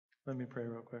Let me pray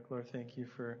real quick. Lord, thank you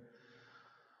for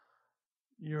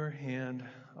your hand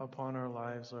upon our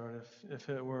lives, Lord. If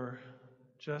it were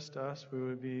just us, we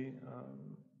would be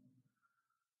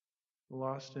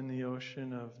lost in the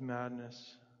ocean of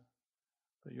madness.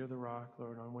 But you're the rock,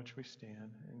 Lord, on which we stand,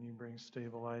 and you bring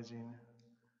stabilizing,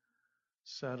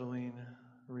 settling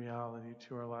reality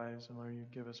to our lives. And Lord, you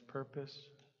give us purpose.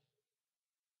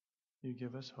 You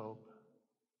give us hope.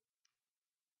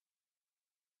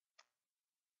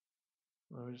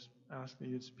 Lord, we just ask that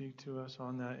you'd speak to us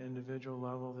on that individual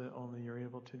level that only you're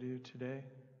able to do today.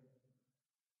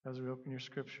 As we open your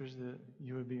scriptures, that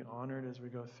you would be honored as we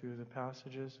go through the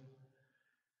passages,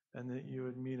 and that you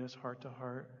would meet us heart to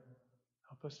heart.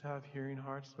 Help us to have hearing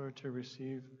hearts, Lord, to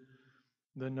receive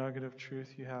the nugget of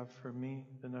truth you have for me,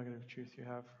 the nugget of truth you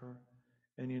have for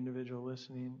any individual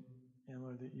listening, and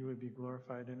Lord, that you would be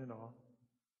glorified in it all.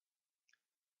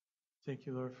 Thank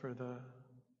you, Lord, for the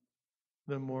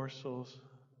morsels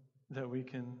that we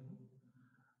can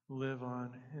live on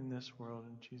in this world.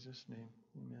 In Jesus' name,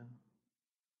 amen.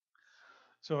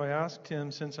 So I asked Tim,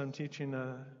 since I'm teaching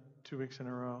 2 weeks in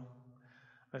a row,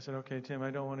 I said, okay, Tim, I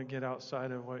don't want to get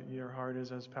outside of what your heart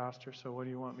is as pastor, so what do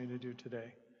you want me to do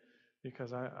today?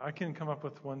 Because I can come up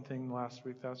with one thing last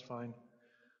week, that's fine.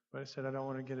 But I said, I don't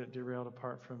want to get it derailed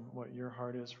apart from what your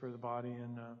heart is for the body.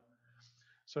 And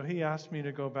so he asked me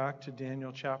to go back to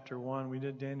Daniel chapter 1. We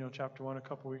did Daniel chapter 1 a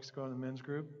couple weeks ago in the men's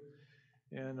group.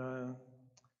 And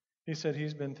he said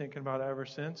he's been thinking about it ever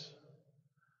since.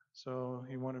 So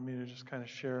he wanted me to just kind of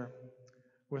share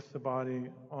with the body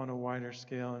on a wider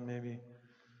scale and maybe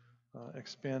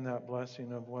expand that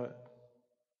blessing of what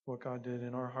God did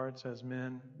in our hearts as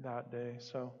men that day.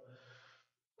 So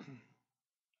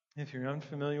if you're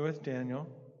unfamiliar with Daniel,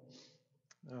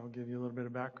 I'll give you a little bit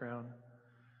of background.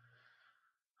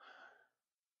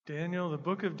 Daniel, the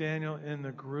book of Daniel in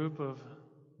the group of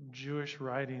Jewish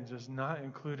writings is not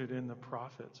included in the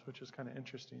prophets, which is kind of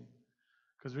interesting.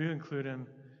 Because we include him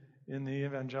in the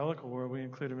evangelical world, we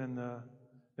include him in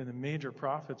the major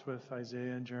prophets with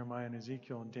Isaiah and Jeremiah and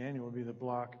Ezekiel, and Daniel would be the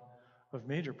block of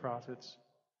major prophets,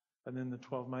 and then the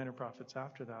 12 minor prophets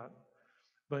after that.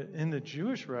 But in the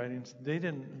Jewish writings, they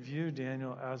didn't view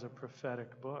Daniel as a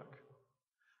prophetic book.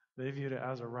 They viewed it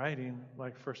as a writing,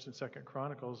 like 1st and 2nd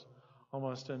Chronicles,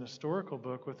 almost an historical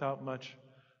book without much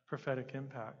prophetic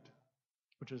impact,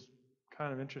 which is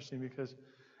kind of interesting because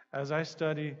as I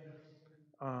study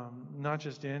not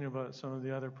just Daniel, but some of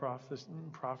the other prophets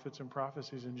and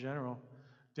prophecies in general,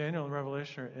 Daniel and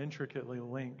Revelation are intricately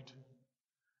linked.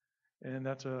 And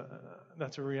that's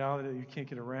a reality that you can't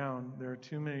get around. There are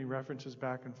too many references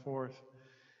back and forth.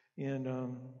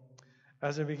 And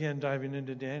as I began diving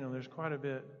into Daniel, there's quite a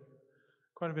bit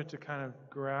to kind of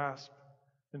grasp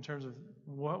in terms of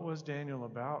what was Daniel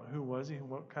about, who was he,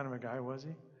 what kind of a guy was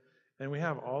he. And we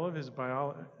have all of his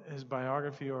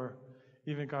biography, or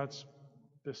even God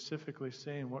specifically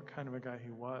saying what kind of a guy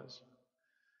he was.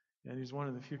 And he's one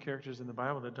of the few characters in the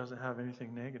Bible that doesn't have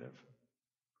anything negative,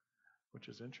 which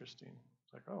is interesting.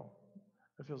 It's like, oh,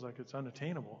 it feels like it's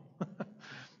unattainable.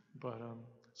 But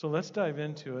so let's dive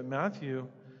into it. Matthew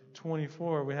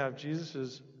 24, we have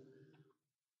Jesus'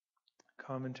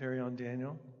 commentary on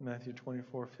Daniel. Matthew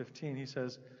 24:15, he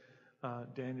says,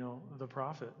 Daniel the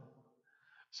prophet.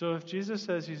 So if Jesus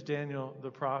says he's Daniel the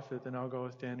prophet, then I'll go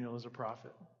with Daniel as a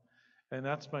prophet. And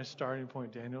that's my starting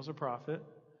point. Daniel's a prophet.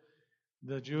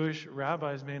 The Jewish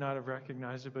rabbis may not have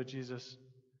recognized it, but Jesus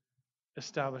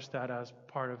established that as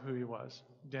part of who he was.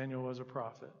 Daniel was a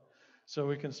prophet. So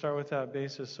we can start with that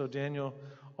basis. So Daniel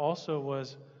also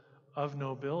was of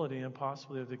nobility and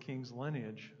possibly of the king's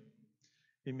lineage.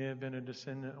 He may have been a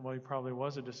descendant, well, he probably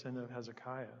was a descendant of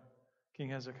Hezekiah.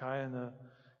 King Hezekiah and the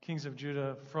kings of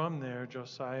Judah from there,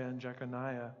 Josiah and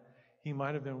Jeconiah, he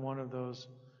might have been one of those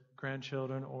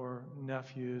grandchildren or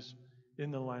nephews in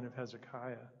the line of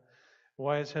Hezekiah.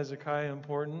 Why is Hezekiah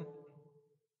important?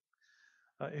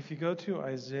 If you go to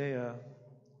Isaiah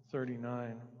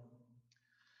 39,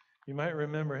 you might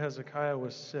remember Hezekiah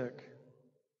was sick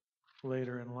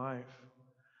later in life.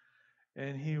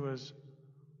 And he was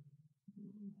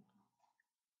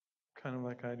kind of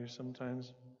like I do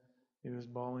sometimes. He was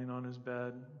bawling on his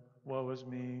bed. Woe is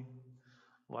me.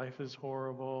 Life is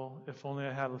horrible. If only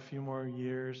I had a few more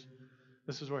years.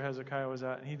 This is where Hezekiah was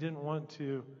at. And he didn't want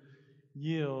to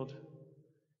yield.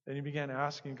 And he began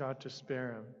asking God to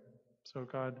spare him. So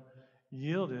God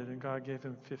yielded, and God gave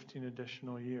him 15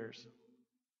 additional years.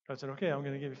 God said, okay, I'm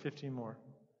going to give you 15 more.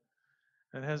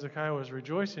 And Hezekiah was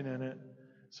rejoicing in it,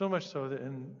 so much so that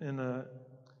in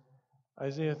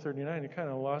Isaiah 39, he kind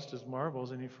of lost his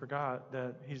marbles, and he forgot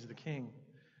that he's the king.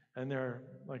 And there are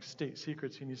like state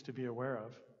secrets he needs to be aware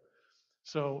of.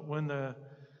 So when the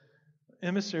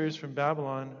emissaries from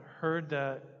Babylon heard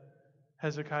that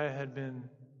Hezekiah had been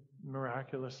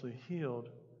miraculously healed,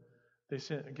 they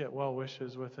get well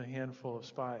wishes with a handful of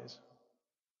spies.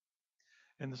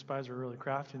 And the spies were really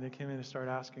crafty, and they came in and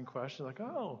started asking questions like,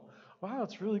 "Oh, wow,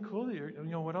 it's really cool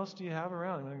that what else do you have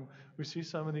around?" I mean, we see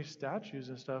some of these statues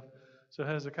and stuff. So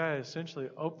Hezekiah essentially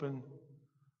opened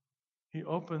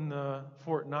the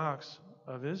Fort Knox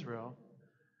of Israel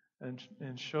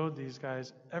and showed these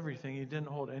guys everything. He didn't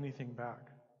hold anything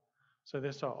back. So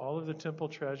they saw all of the temple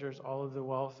treasures, all of the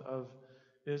wealth of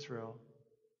Israel.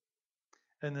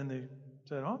 And then they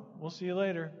said, "Oh, we'll see you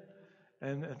later."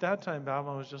 And at that time,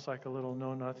 Babylon was just like a little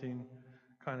know-nothing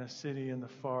kind of city in the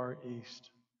far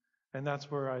east. And that's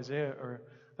where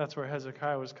that's where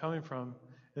Hezekiah was coming from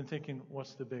and thinking,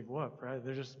 what's the big whoop, right?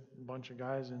 They're just a bunch of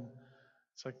guys, and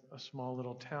it's like a small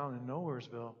little town in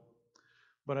Nowheresville.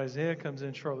 But Isaiah comes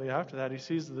in shortly after that. He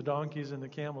sees the donkeys and the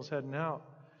camels heading out.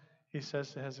 He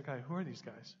says to Hezekiah, "Who are these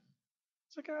guys?"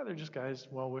 It's like, they're just guys,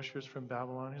 well-wishers from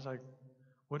Babylon. He's like,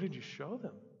 "What did you show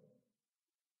them?"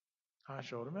 "I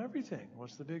showed them everything.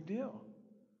 What's the big deal?"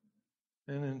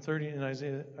 And in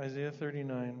Isaiah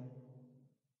 39,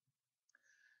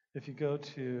 if you go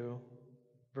to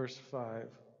verse 5,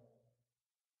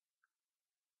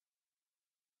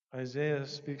 Isaiah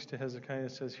speaks to Hezekiah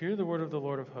and says, "Hear the word of the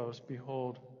Lord of hosts.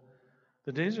 Behold,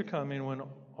 the days are coming when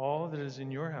all that is in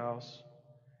your house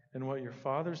and what your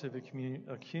fathers have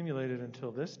accumulated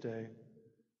until this day,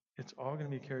 it's all going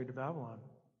to be carried to Babylon.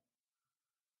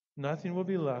 Nothing will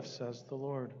be left, says the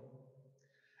Lord.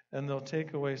 And they'll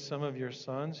take away some of your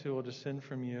sons who will descend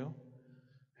from you,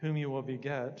 whom you will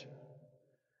beget,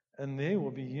 and they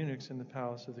will be eunuchs in the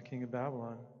palace of the king of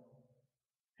Babylon."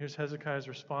 Here's Hezekiah's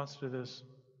response to this.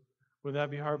 Would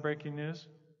that be heartbreaking news?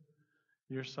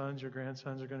 Your sons, your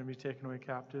grandsons are going to be taken away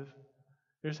captive.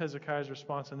 Here's Hezekiah's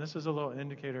response, and this is a little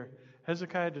indicator.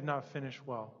 Hezekiah did not finish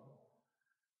well.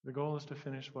 The goal is to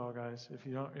finish well, guys. If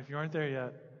you aren't there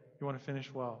yet, you want to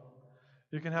finish well.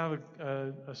 You can have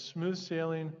a smooth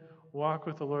sailing walk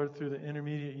with the Lord through the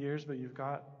intermediate years, but you've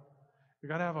got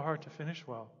to have a heart to finish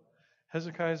well.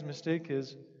 Hezekiah's mistake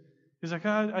is he's like,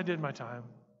 I did my time.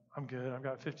 I'm good. I've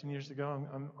got 15 years to go.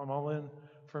 I'm all in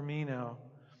for me now.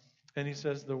 And he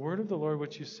says, "The word of the Lord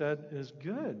which you said is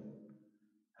good."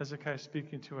 Hezekiah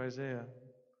speaking to Isaiah.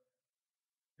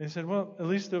 And he said, "Well, at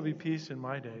least there'll be peace in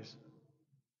my days."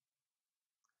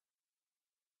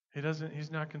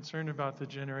 He's not concerned about the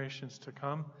generations to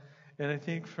come. And I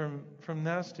think from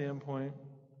that standpoint,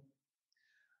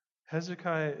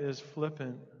 Hezekiah is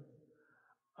flippant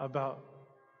about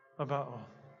oh,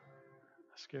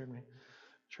 that scared me.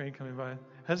 Train coming by.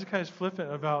 Hezekiah is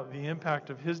flippant about the impact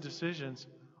of his decisions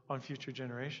on future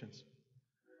generations.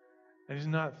 And he's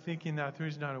not thinking that through,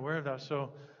 he's not aware of that.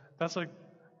 So that's like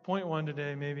point one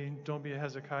today, maybe don't be a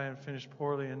Hezekiah and finish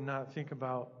poorly and not think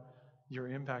about your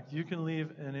impact. You can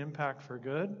leave an impact for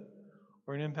good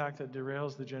or an impact that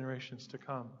derails the generations to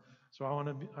come. So I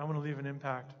want to leave an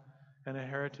impact and a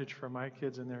heritage for my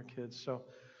kids and their kids.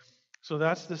 So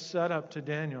that's the setup to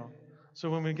Daniel. So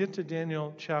when we get to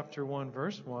Daniel chapter 1,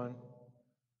 verse 1,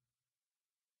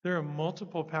 there are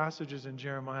multiple passages in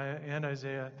Jeremiah and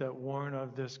Isaiah that warn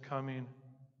of this coming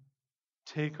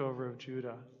takeover of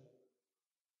Judah.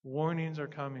 Warnings are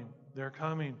coming. They're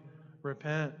coming.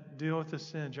 Repent. Deal with the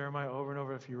sin. Jeremiah over and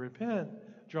over. If you repent,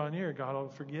 draw near, God will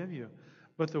forgive you.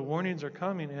 But the warnings are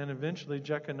coming, and eventually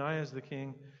Jeconiah is the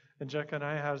king, and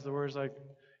Jeconiah has the words like,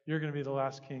 "You're going to be the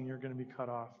last king. You're going to be cut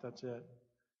off. That's it."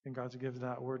 And God's gives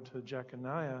that word to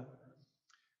Jeconiah.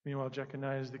 Meanwhile,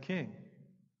 Jeconiah is the king,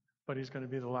 but he's going to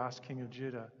be the last king of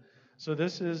Judah. So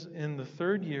this is in the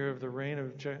 3rd year of the reign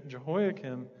of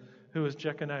Jehoiakim, who was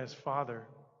Jeconiah's father.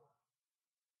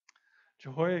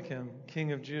 Jehoiakim,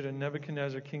 king of Judah,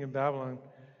 Nebuchadnezzar, king of Babylon,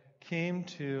 came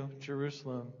to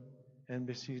Jerusalem and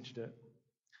besieged it.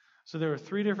 So there were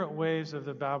 3 different waves of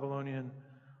the Babylonian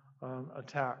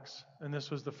attacks, and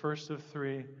this was the first of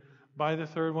 3. By the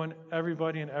 3rd one,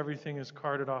 everybody and everything is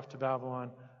carted off to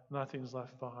Babylon. Nothing's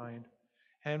left behind.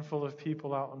 Handful of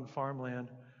people out on farmland,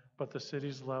 but the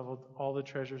city's leveled, all the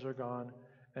treasures are gone,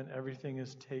 and everything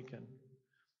is taken.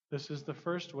 This is the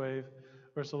first wave,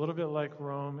 where it's a little bit like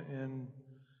Rome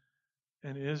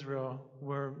in Israel,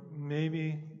 where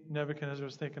maybe Nebuchadnezzar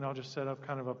was thinking, I'll just set up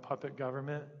kind of a puppet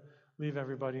government, leave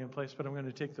everybody in place, but I'm going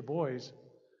to take the boys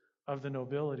of the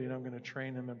nobility and I'm going to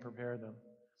train them and prepare them.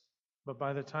 But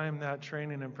by the time that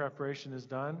training and preparation is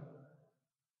done,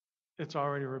 it's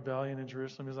already rebellion in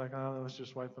Jerusalem. He's like, let's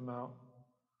just wipe them out.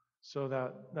 So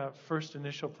that first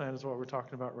initial plan is what we're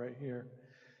talking about right here.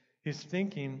 He's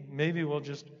thinking, maybe we'll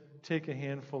just take a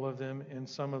handful of them in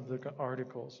some of the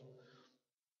articles.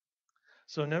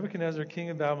 So Nebuchadnezzar, king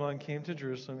of Babylon, came to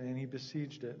Jerusalem and he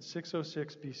besieged it,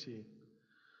 606 BC.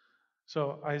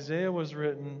 So Isaiah was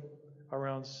written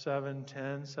around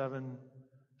 710,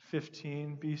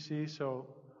 715 BC,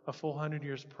 so a full 100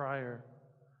 years prior.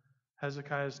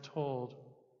 Hezekiah is told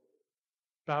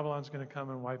Babylon's going to come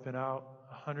and wipe it out.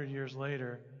 100 years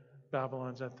later,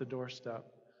 Babylon's at the doorstep.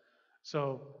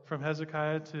 So from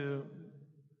Hezekiah to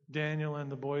Daniel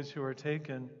and the boys who are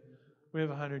taken, we have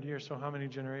 100 years. So how many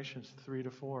generations? 3 to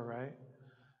 4, right?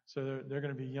 So they're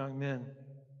going to be young men.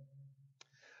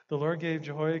 The Lord gave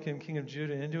Jehoiakim, king of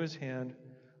Judah, into his hand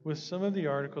with some of the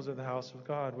articles of the house of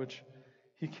God, which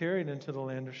he carried into the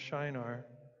land of Shinar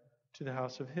to the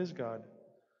house of his God.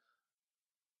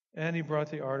 And he brought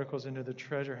the articles into the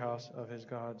treasure house of his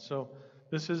God. So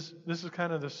this is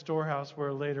kind of the storehouse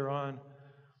where later on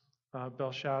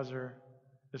Belshazzar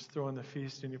is throwing the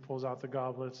feast and he pulls out the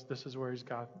goblets. This is where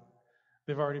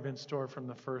they've already been stored from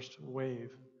the first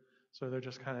wave. So they're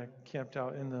just kind of camped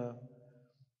out in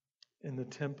the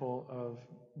temple of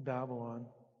Babylon.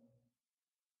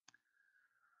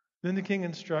 Then the king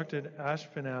instructed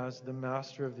Ashpenaz, the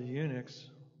master of the eunuchs,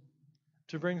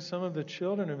 to bring some of the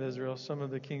children of Israel, some of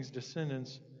the king's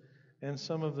descendants, and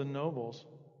some of the nobles.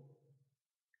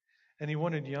 And he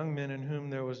wanted young men in whom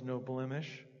there was no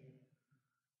blemish,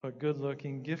 but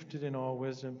good-looking, gifted in all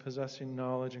wisdom, possessing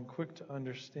knowledge, and quick to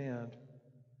understand.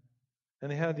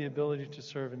 And they had the ability to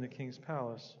serve in the king's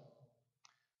palace,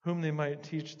 whom they might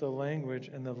teach the language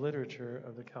and the literature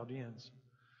of the Chaldeans.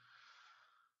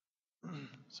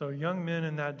 So young men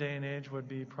in that day and age would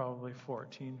be probably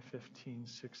 14, 15,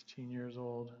 16 years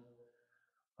old.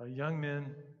 Young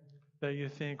men that you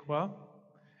think, well,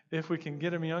 if we can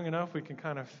get them young enough, we can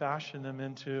kind of fashion them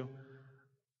into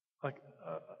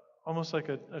almost like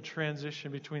a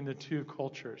transition between the two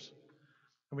cultures.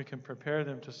 And we can prepare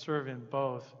them to serve in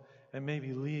both and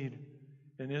maybe lead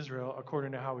in Israel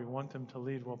according to how we want them to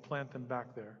lead. We'll plant them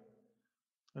back there.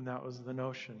 And that was the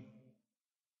notion.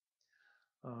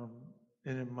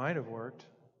 And it might have worked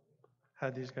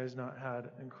had these guys not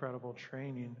had incredible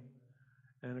training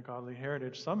and a godly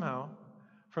heritage. Somehow,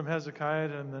 from Hezekiah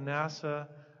to Manasseh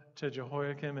to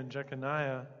Jehoiakim and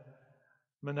Jeconiah,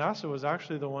 Manasseh was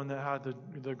actually the one that had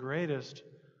the greatest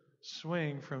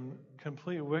swing from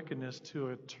complete wickedness to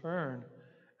a turn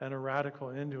and a radical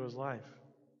end to his life.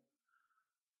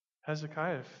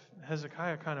 Hezekiah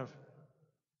kind of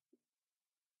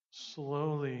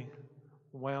slowly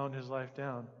wound his life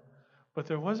down. But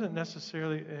there wasn't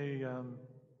necessarily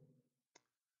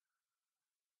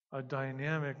a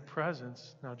dynamic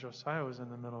presence. Now, Josiah was in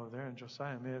the middle of there, and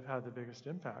Josiah may have had the biggest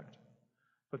impact.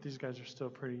 But these guys are still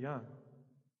pretty young.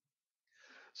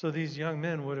 So these young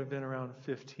men would have been around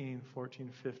 15, 14,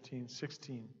 15,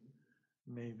 16,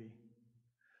 maybe.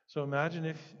 So imagine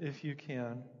if you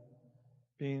can,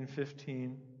 being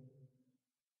 15,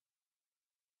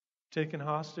 taken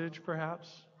hostage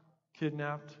perhaps,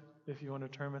 kidnapped, if you want to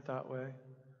term it that way,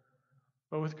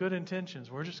 but with good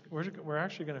intentions. We're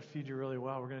actually going to feed you really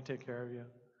well. We're going to take care of you.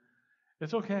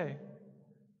 It's okay.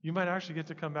 You might actually get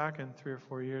to come back in 3 or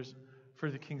 4 years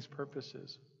for the king's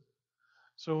purposes.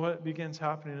 So what begins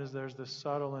happening is there's this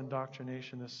subtle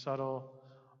indoctrination, this subtle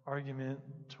argument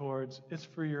towards it's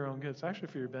for your own good. It's actually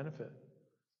for your benefit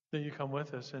that you come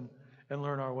with us and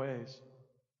learn our ways.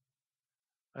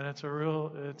 And it's a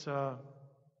real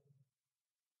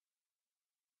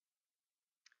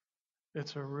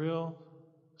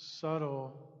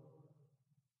subtle,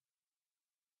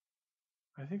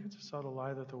 I think it's a subtle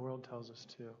lie that the world tells us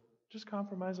too. Just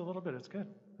compromise a little bit. It's good.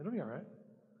 It'll be all right.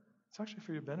 It's actually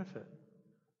for your benefit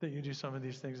that you do some of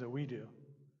these things that we do.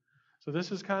 So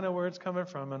this is kind of where it's coming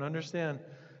from. And understand,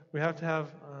 we have to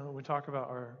have, we talk about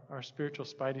our spiritual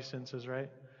spidey senses, right?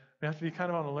 We have to be kind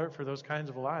of on alert for those kinds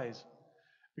of lies,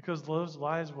 because those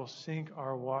lies will sink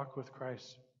our walk with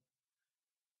Christ.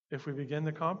 If we begin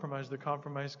the compromise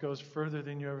goes further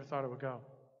than you ever thought it would go.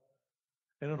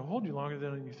 And it'll hold you longer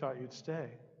than you thought you'd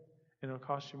stay. And it'll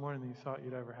cost you more than you thought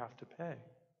you'd ever have to pay.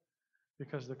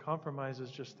 Because the compromise is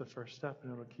just the first step,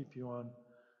 and it'll keep you on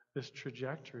this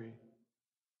trajectory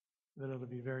that it'll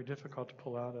be very difficult to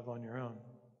pull out of on your own.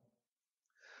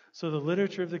 So the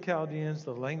literature of the Chaldeans,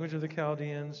 the language of the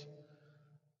Chaldeans,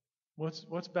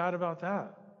 what's bad about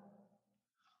that?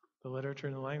 The literature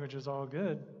and the language is all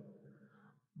good.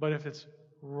 But if it's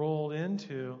rolled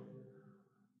into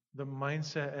the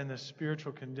mindset and the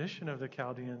spiritual condition of the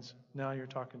Chaldeans, now you're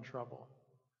talking trouble.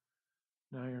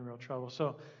 Now you're in real trouble.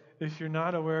 So if you're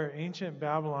not aware, ancient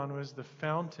Babylon was the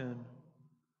fountain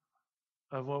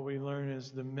of what we learn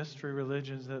is the mystery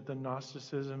religions, that the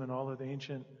Gnosticism and all of the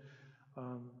ancient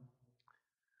um,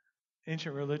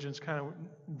 ancient religions, kind of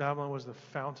Babylon was the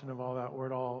fountain of all that,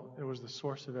 where it was the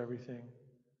source of everything.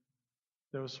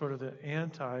 That was sort of the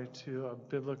anti to a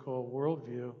biblical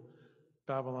worldview.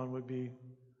 Babylon would be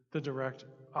the direct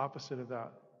opposite of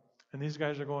that. And these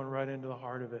guys are going right into the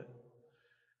heart of it.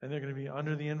 And they're going to be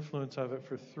under the influence of it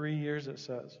for 3 years, it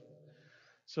says.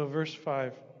 So, verse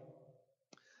 5.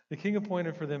 The king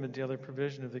appointed for them a daily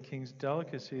provision of the king's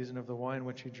delicacies and of the wine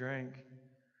which he drank,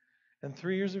 and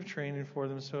 3 years of training for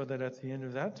them, so that at the end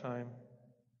of that time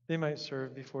they might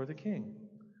serve before the king.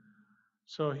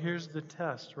 So here's the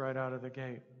test right out of the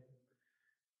gate.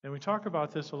 And we talk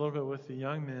about this a little bit with the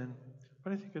young men,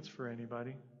 but I think it's for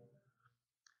anybody.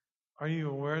 Are you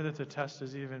aware that the test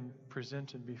is even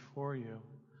presented before you?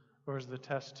 Or is the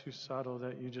test too subtle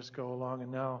that you just go along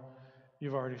and now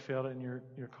you've already failed it and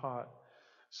you're caught?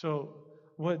 So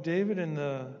what David and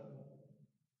the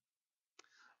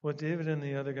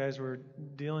other guys were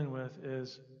dealing with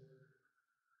is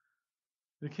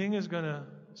the king is going to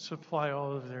supply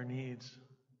all of their needs.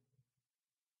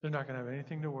 They're not going to have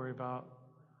anything to worry about.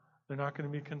 They're not going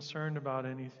to be concerned about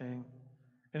anything.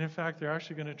 And in fact, they're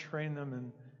actually going to train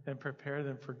them and prepare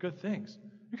them for good things.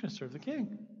 You're going to serve the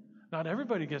king. Not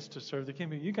everybody gets to serve the king,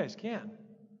 but you guys can.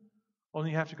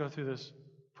 Only you have to go through this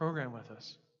program with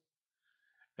us.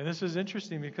 And this is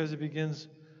interesting because it begins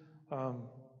kind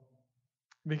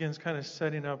of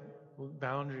setting up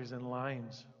boundaries and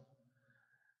lines.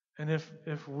 And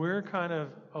if we're kind of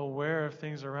aware of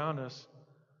things around us,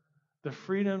 the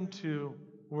freedom to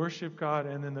worship God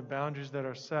and then the boundaries that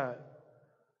are set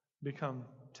become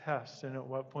tests. And at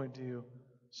what point do you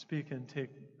speak and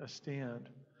take a stand?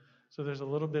 So there's a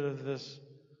little bit of this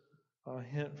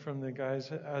hint from the guys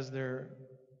as they're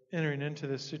entering into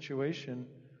this situation.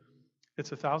 It's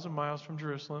 1,000 miles from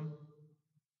Jerusalem.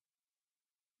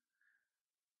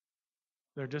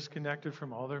 They're disconnected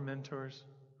from all their mentors,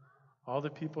 all the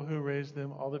people who raised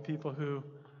them, all the people who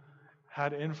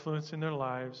had influence in their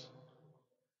lives.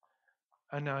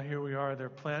 And now here we are, they're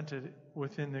planted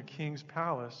within the king's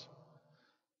palace,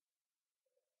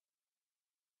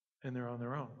 and they're on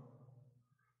their own.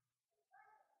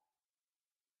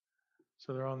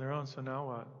 So they're on their own, so now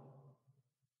what?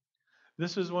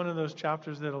 This is one of those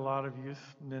chapters that a lot of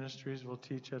youth ministries will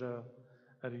teach at a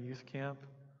youth camp.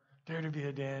 Dare to be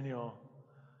a Daniel.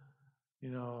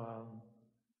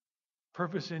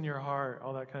 Purpose in your heart,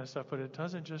 all that kind of stuff. But it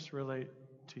doesn't just relate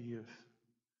to youth.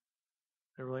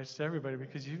 It relates to everybody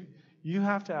because you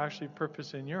have to actually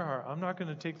purpose in your heart. I'm not going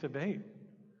to take the bait.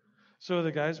 So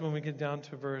the guys, when we get down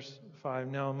to verse 5,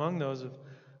 now among those of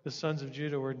the sons of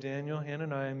Judah were Daniel,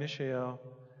 Hananiah, Mishael,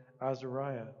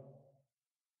 Azariah.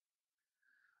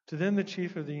 To them the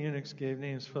chief of the eunuchs gave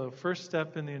names. So the first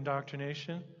step in the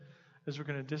indoctrination is we're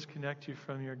going to disconnect you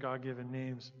from your God-given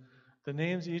names. The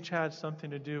names each had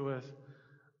something to do with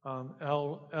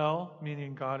El,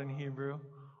 meaning God in Hebrew,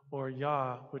 or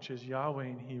Yah, which is Yahweh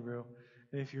in Hebrew.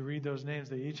 And if you read those names,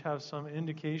 they each have some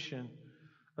indication,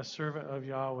 a servant of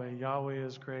Yahweh. Yahweh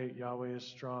is great. Yahweh is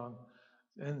strong.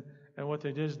 And what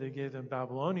they did is they gave them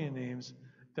Babylonian names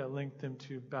that linked them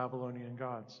to Babylonian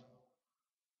gods.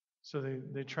 So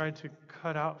they tried to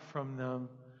cut out from them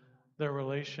their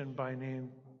relation by name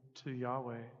to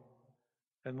Yahweh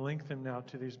and link them now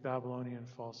to these Babylonian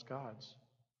false gods.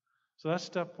 So that's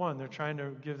step one. They're trying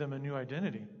to give them a new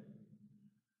identity.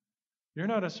 You're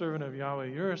not a servant of Yahweh.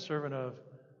 You're a servant of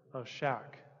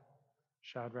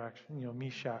Shadrach,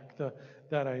 Meshach,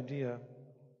 that idea.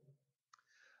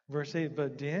 Verse 8,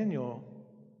 but Daniel,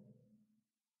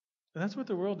 and that's what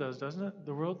the world does, doesn't it?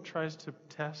 The world tries to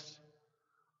test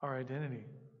our identity.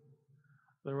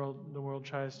 The world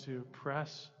tries to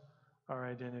press our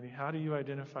identity. How do you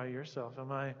identify yourself?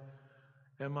 Am I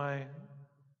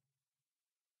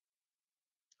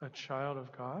a child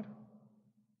of God?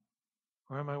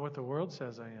 Or am I what the world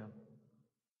says I am?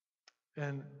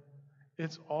 And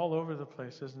it's all over the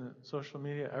place, isn't it? Social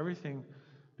media, everything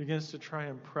begins to try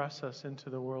and press us into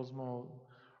the world's mold.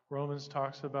 Romans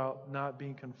talks about not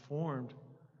being conformed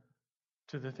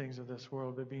to the things of this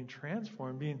world, but being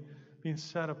transformed, being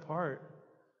set apart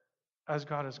as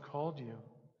God has called you.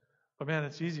 But man,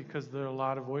 it's easy because there are a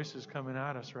lot of voices coming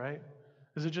at us, right?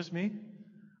 Is it just me?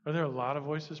 Are there a lot of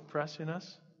voices pressing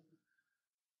us?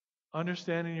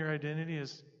 Understanding your identity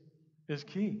is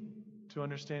key to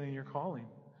understanding your calling.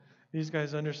 These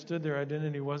guys understood their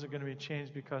identity wasn't going to be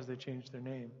changed because they changed their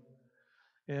name.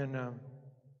 And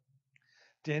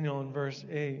Daniel in verse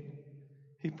 8,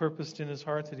 he purposed in his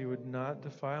heart that he would not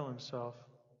defile himself.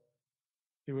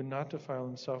 He would not defile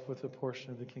himself with a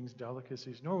portion of the king's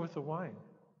delicacies, nor with the wine.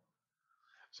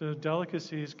 So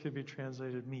delicacies could be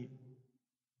translated meat.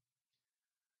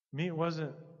 Meat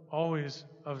wasn't always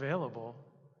available.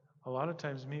 A lot of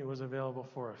times meat was available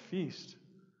for a feast,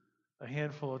 a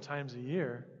handful of times a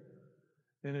year.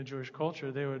 In a Jewish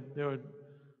culture, they would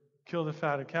kill the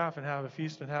fatted calf and have a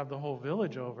feast and have the whole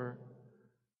village over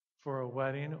for a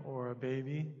wedding or a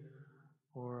baby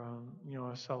or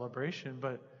a celebration.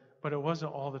 But it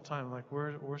wasn't all the time. Like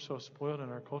we're so spoiled in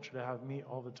our culture to have meat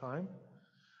all the time.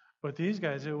 But these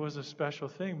guys, it was a special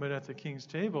thing. But at the king's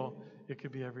table, it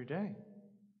could be every day,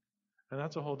 and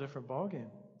that's a whole different ballgame.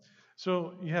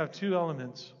 So you have two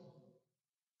elements.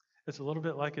 It's a little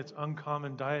bit like it's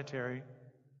uncommon dietary,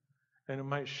 and it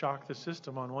might shock the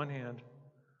system on one hand.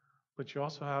 But you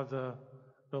also have the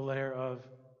layer of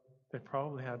they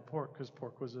probably had pork because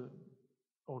pork was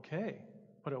okay,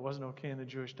 but it wasn't okay in the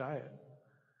Jewish diet.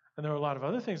 And there were a lot of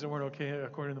other things that weren't okay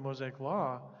according to the Mosaic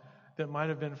law that might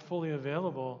have been fully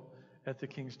available at the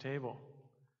king's table.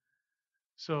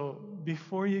 So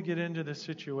before you get into the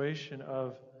situation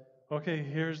of, okay,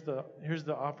 here's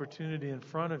the opportunity in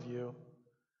front of you,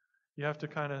 you have to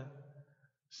kind of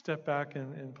step back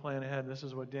and plan ahead. This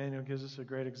is what Daniel gives us a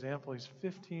great example. He's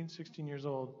 15, 16 years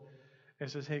old. And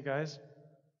he says, hey guys,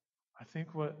 I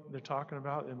think what they're talking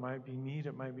about, it might be neat,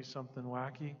 it might be something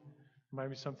wacky, it might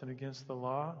be something against the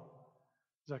law.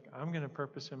 He's like, I'm going to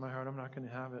purpose in my heart, I'm not going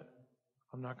to have it.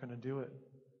 I'm not going to do it.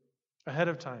 Ahead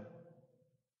of time,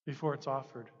 before it's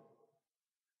offered.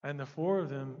 And the four of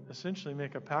them essentially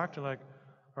make a pact. They're like,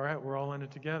 all right, we're all in it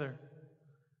together.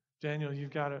 Daniel, you've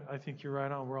got it. I think you're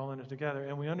right on. We're all in it together.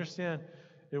 And we understand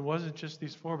it wasn't just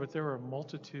these four, but there were a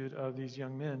multitude of these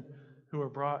young men who were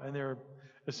brought, and they were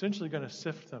essentially going to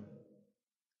sift them.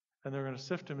 And they're going to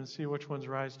sift them and see which ones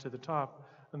rise to the top,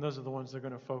 and those are the ones they're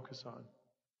going to focus on.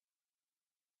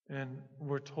 And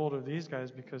we're told of these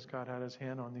guys because God had his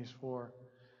hand on these four.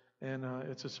 And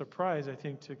it's a surprise, I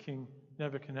think, to King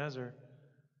Nebuchadnezzar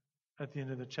at the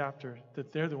end of the chapter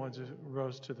that they're the ones who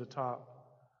rose to the top.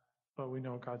 But we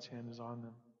know God's hand is on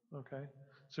them. Okay?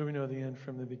 So we know the end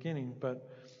from the beginning. But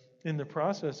in the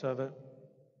process of it,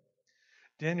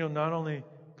 Daniel not only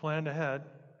planned ahead,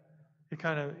 he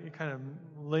kind of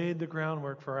laid the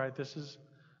groundwork for, all right, this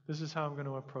is how I'm going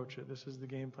to approach it. This is the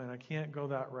game plan. I can't go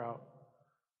that route.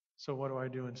 So what do I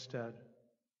do instead?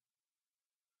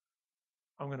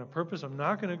 I'm going to purpose. I'm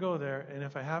not going to go there. And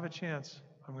if I have a chance,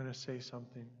 I'm going to say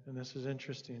something. And this is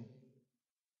interesting.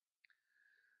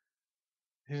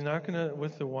 He's not going to,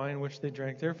 with the wine which they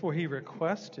drank. Therefore, he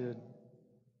requested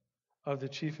of the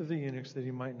chief of the eunuchs that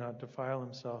he might not defile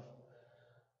himself.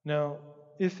 Now,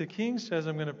 if the king says,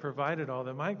 I'm going to provide it all,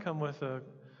 that might come with a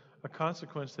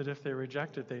consequence that if they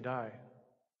reject it, they die.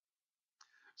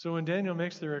 So when Daniel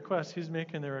makes the request, he's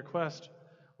making the request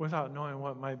without knowing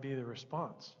what might be the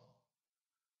response.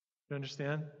 You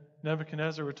understand?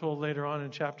 Nebuchadnezzar, we're told later on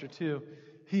in chapter 2,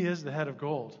 he is the head of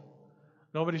gold.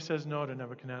 Nobody says no to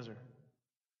Nebuchadnezzar.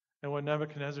 And what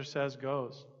Nebuchadnezzar says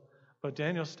goes. But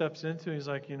Daniel steps into it, he's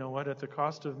like, you know what, at the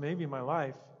cost of maybe my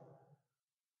life,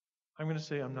 I'm going to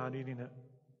say I'm not eating it.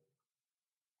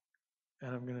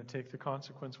 And I'm going to take the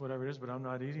consequence, whatever it is, but I'm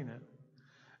not eating it.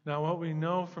 Now, what we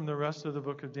know from the rest of the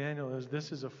book of Daniel is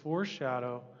this is a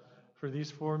foreshadow for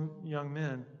these four young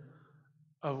men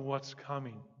of what's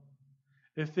coming.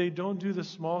 If they don't do the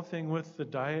small thing with the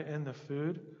diet and the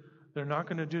food, they're not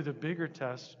going to do the bigger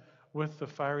test with the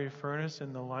fiery furnace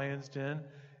and the lion's den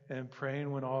and praying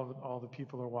when all the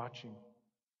people are watching.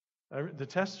 The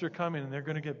tests are coming and they're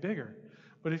going to get bigger.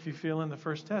 But if you fail in the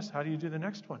first test, how do you do the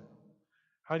next one?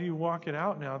 How do you walk it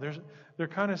out now? They're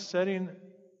kind of setting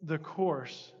the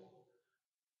course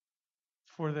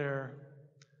for their,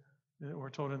 we're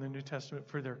told in the New Testament,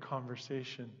 for their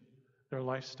conversation, their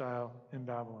lifestyle in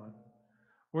Babylon.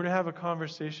 We're to have a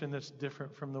conversation that's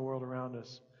different from the world around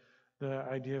us. The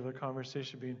idea of a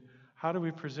conversation being, how do we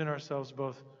present ourselves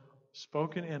both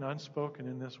spoken and unspoken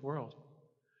in this world?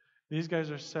 These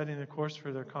guys are setting the course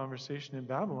for their conversation in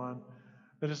Babylon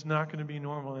that it's not going to be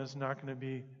normal, and it's not going to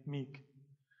be meek.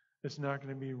 It's not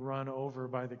going to be run over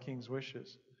by the king's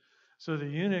wishes. So the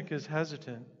eunuch is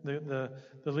hesitant. The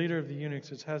leader of the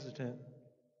eunuchs is hesitant.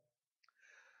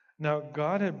 Now,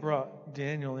 God had brought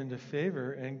Daniel into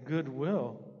favor and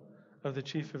goodwill of the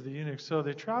chief of the eunuchs. So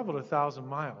they traveled 1,000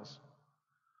 miles.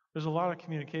 There's a lot of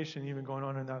communication even going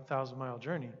on in that 1,000-mile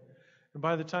journey. And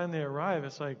by the time they arrive,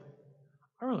 it's like,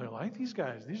 I really like these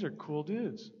guys. These are cool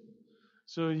dudes.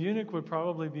 So a eunuch would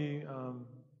probably be,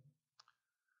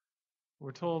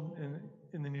 we're told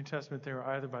in the New Testament they were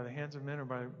either by the hands of men or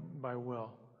by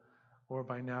will or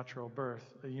by natural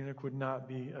birth. A eunuch would not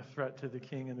be a threat to the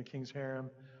king and the king's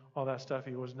harem, all that stuff.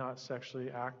 He was not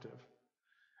sexually active.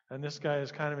 And this guy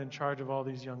is kind of in charge of all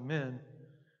these young men,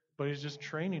 But he's just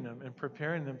training them and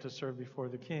preparing them to serve before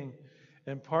the king.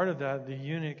 And part of that, the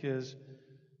eunuch is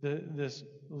this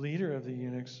leader of the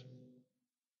eunuchs.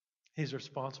 He's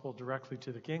responsible directly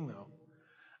to the king, though.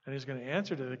 And he's going to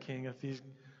answer to the king if these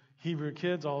Hebrew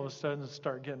kids all of a sudden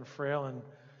start getting frail and,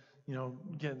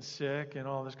 getting sick and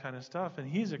all this kind of stuff. And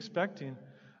he's expecting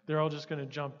they're all just going to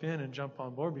jump in and jump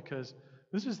on board because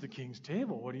this is the king's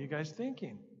table. What are you guys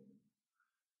thinking?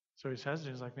 So he's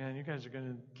hesitant. He's like, man, you guys are going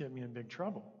to get me in big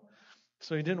trouble.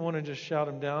 So he didn't want to just shout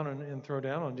him down and throw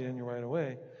down on Daniel right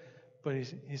away. But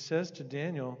he says to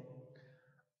Daniel,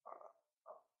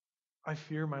 I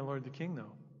fear my lord the king,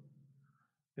 though.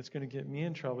 It's going to get me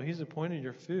in trouble. He's appointed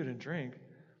your food and drink.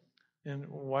 And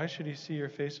why should he see your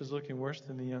faces looking worse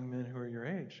than the young men who are your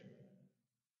age?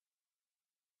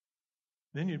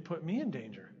 Then you'd put me in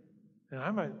danger. And I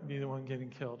might be the one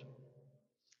getting killed.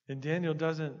 And Daniel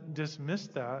doesn't dismiss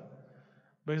that.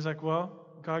 But he's like, well,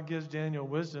 God gives Daniel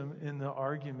wisdom in the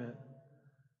argument.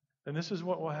 And this is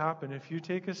what will happen. If you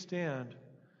take a stand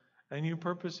and you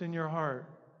purpose in your heart,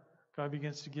 God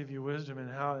begins to give you wisdom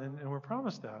and we're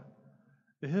promised that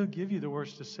He'll give you the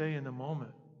words to say in the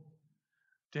moment.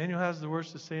 Daniel has the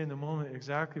words to say in the moment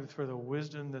exactly for the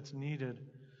wisdom that's needed.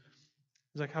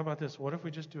 He's like, how about this? What if we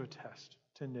just do a test?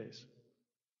 10 days.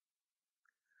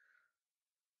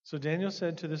 So Daniel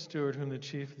said to the steward whom the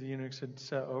chief of the eunuchs had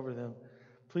set over them,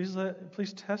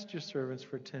 please test your servants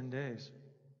for 10 days.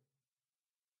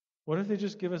 What if they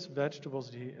just give us vegetables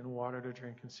to eat and water to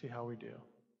drink and see how we do?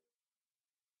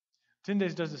 10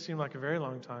 days doesn't seem like a very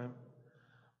long time,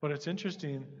 but it's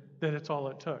interesting that it's all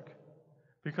it took.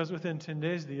 Because within 10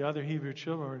 days, the other Hebrew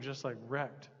children were just like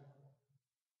wrecked.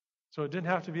 So it didn't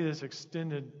have to be this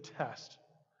extended test.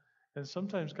 And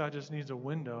sometimes God just needs a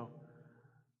window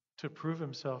to prove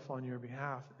himself on your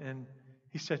behalf. And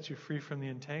he sets you free from the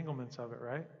entanglements of it,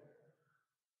 right?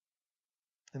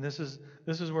 And this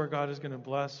is where God is going to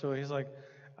bless. So he's like,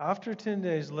 after 10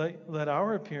 days, let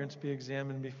our appearance be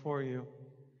examined before you,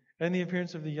 and the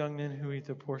appearance of the young men who eat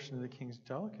the portion of the king's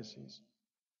delicacies.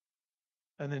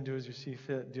 And then do as you see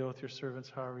fit. Deal with your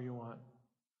servants however you want.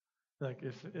 Like,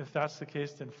 if that's the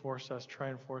case, then force us. Try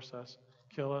and force us.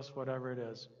 Kill us, whatever it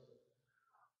is.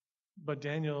 But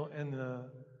Daniel and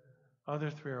the other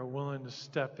three are willing to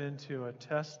step into a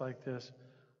test like this.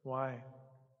 Why?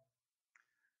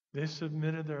 They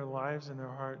submitted their lives and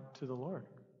their heart to the Lord.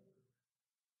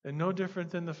 And no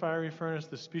different than the fiery furnace,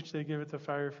 the speech they give at the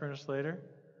fiery furnace later.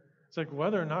 It's like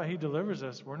whether or not he delivers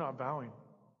us, we're not bowing.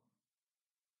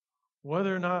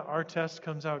 Whether or not our test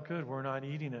comes out good, we're not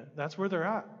eating it. That's where they're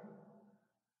at.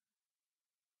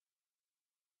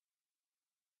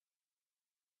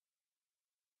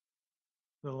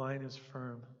 The line is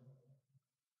firm.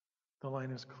 The line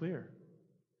is clear.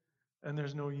 And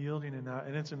there's no yielding in that.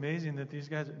 And it's amazing that these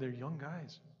guys, they're young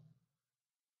guys.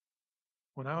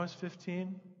 When I was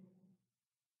 15,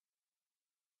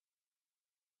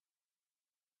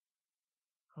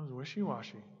 I was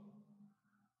wishy-washy.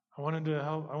 I wanted to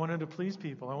help. I wanted to please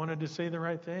people. I wanted to say the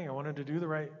right thing. I wanted to do the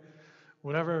right,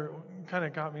 whatever kind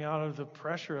of got me out of the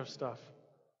pressure of stuff.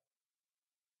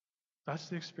 That's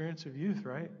the experience of youth,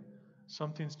 right?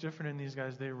 Something's different in these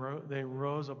guys. They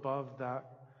rose above that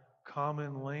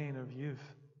common lane of youth.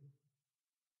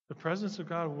 The presence of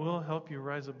God will help you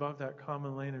rise above that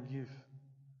common lane of youth.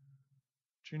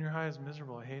 Junior high is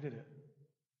miserable. I hated it.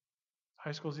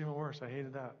 High school's even worse. I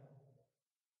hated that.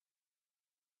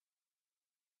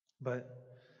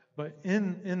 But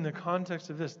in the context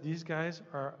of this, these guys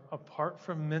are apart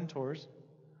from mentors,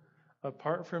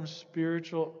 apart from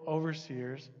spiritual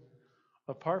overseers,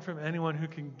 apart from anyone who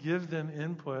can give them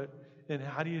input in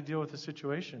how do you deal with the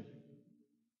situation.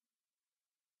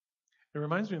 It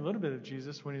reminds me a little bit of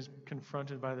Jesus when he's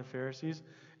confronted by the Pharisees.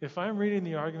 If I'm reading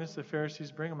the arguments the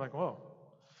Pharisees bring, I'm like, whoa,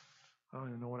 I don't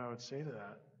even know what I would say to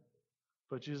that.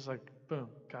 But Jesus is like, boom,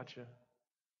 gotcha.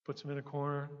 Puts them in a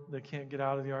corner. They can't get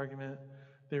out of the argument.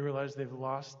 They realize they've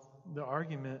lost the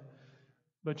argument.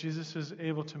 But Jesus is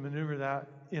able to maneuver that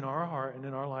in our heart and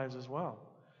in our lives as well.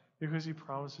 Because he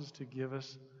promises to give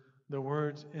us the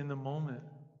words in the moment.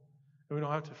 And we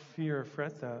don't have to fear or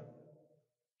fret that.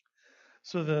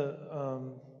 So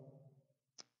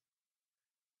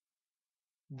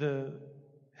the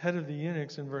head of the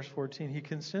eunuchs in verse 14, he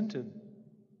consented.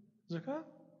 He's like,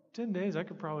 10 days, I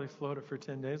could probably float it for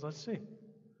 10 days. Let's see.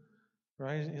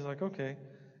 Right? He's like, okay.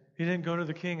 He didn't go to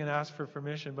the king and ask for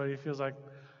permission, but he feels like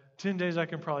 10 days I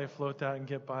can probably float that and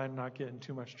get by and not get in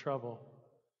too much trouble.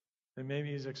 And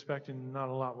maybe he's expecting not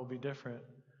a lot will be different,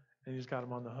 and he's got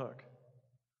him on the hook.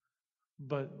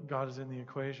 But God is in the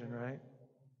equation, right?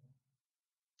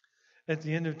 At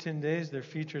the end of 10 days, their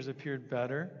features appeared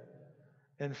better,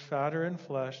 and fatter in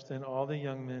flesh than all the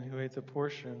young men who ate the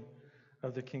portion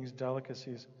of the king's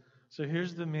delicacies. So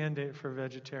here's the mandate for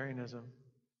vegetarianism.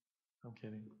 I'm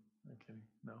kidding. I'm kidding.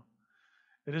 No.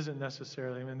 It isn't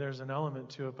necessarily. I mean, there's an element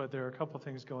to it, but there are a couple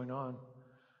things going on.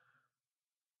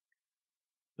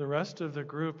 The rest of the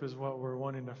group is what we're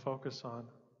wanting to focus on.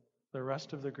 The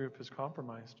rest of the group is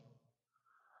compromised.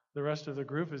 The rest of the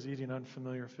group is eating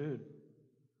unfamiliar food.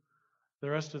 The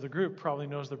rest of the group probably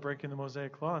knows they're breaking the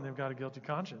Mosaic law and they've got a guilty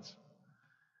conscience.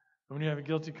 And when you have a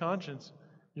guilty conscience,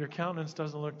 your countenance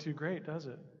doesn't look too great, does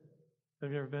it?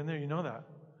 Have you ever been there? You know that.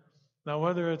 Now,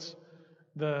 whether it's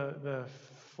the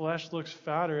flesh looks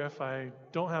fatter if I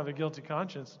don't have a guilty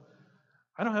conscience,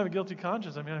 I don't have a guilty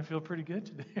conscience. I mean, I feel pretty good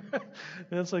today.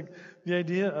 And it's like the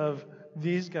idea of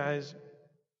these guys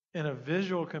in a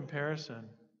visual comparison,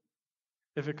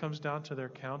 if it comes down to their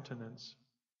countenance,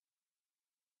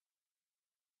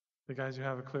 the guys who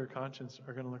have a clear conscience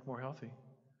are going to look more healthy.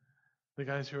 The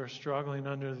guys who are struggling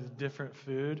under the different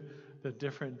food, the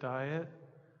different diet,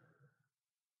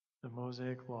 the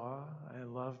Mosaic law. I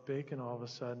love bacon all of a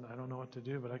sudden. I don't know what to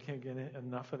do, but I can't get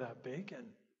enough of that bacon.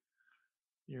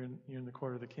 You're in the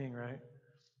court of the king, right?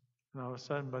 And all of a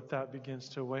sudden, but that begins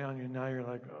to weigh on you. Now you're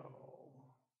like, oh,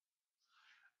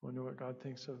 wonder what God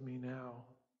thinks of me now.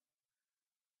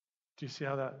 Do you see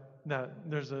how that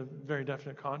there's a very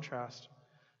definite contrast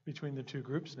between the two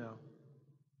groups now?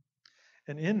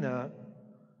 And in that,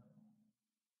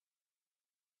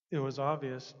 it was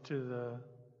obvious to the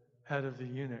head of the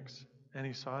eunuchs. And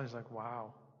he saw it, he's like,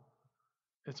 wow,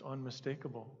 it's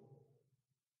unmistakable.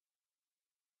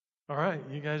 All right,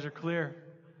 you guys are clear.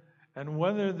 And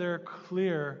whether they're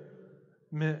clear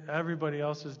meant everybody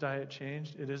else's diet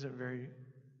changed, it isn't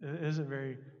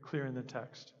very clear in the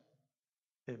text.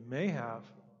 It may have,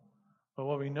 but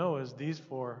what we know is these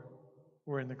four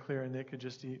were in the clear and they could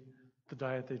just eat the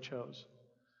diet they chose.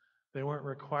 They weren't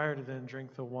required to then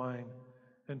drink the wine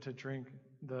and to drink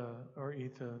or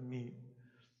eat the meat.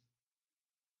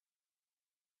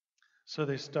 So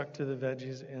they stuck to the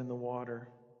veggies and the water.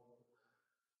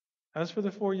 As for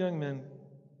the four young men,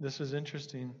 this is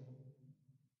interesting.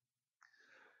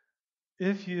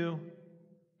 If you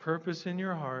purpose in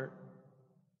your heart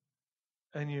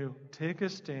and you take a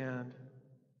stand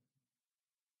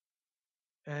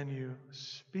and you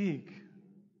speak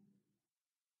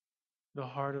the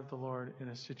heart of the Lord in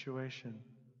a situation.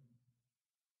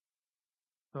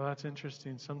 Well, that's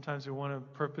interesting. Sometimes we want to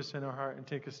purpose in our heart and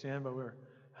take a stand, but we're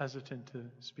hesitant to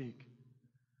speak.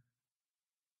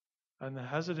 And the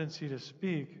hesitancy to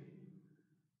speak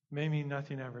may mean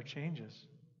nothing ever changes.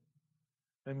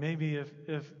 And maybe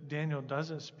if Daniel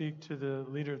doesn't speak to the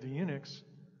leader of the eunuchs,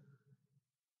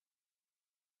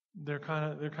 they're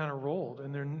kind of rolled,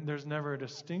 and there's never a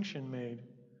distinction made.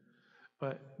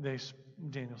 But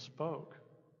Daniel spoke.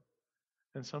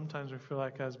 And sometimes we feel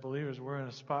like as believers we're in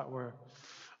a spot where,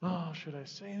 oh, should I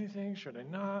say anything? Should I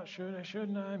not? Should I?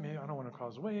 Shouldn't I? Maybe I don't want to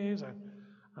cause waves. I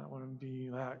don't want to be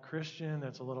that Christian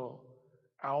that's a little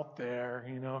out there,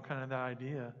 kind of that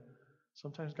idea.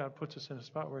 Sometimes God puts us in a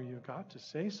spot where you've got to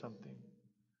say something.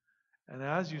 And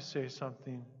as you say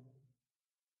something,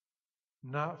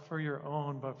 not for your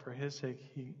own, but for His sake,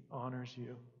 He honors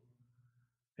you.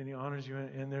 And He honors you,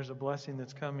 and there's a blessing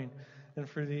that's coming. And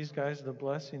for these guys, the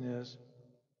blessing is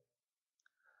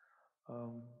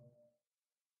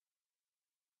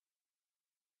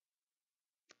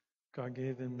God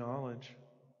gave them knowledge.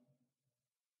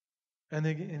 And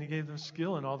He gave them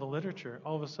skill in all the literature.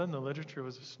 All of a sudden, the literature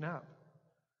was a snap.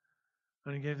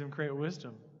 And He gave them great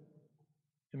wisdom.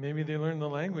 And maybe they learned the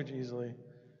language easily.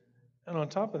 And on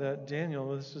top of that,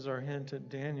 Daniel, this is our hint at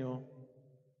Daniel.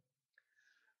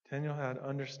 Daniel had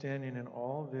understanding in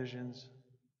all visions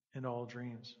and all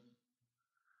dreams.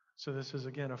 So this is,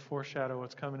 again, a foreshadow of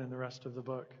what's coming in the rest of the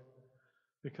book.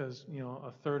 Because,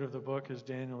 a third of the book is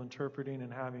Daniel interpreting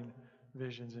and having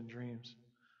visions and dreams.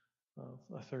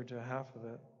 A third to a half of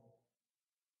it.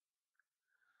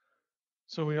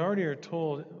 So we already are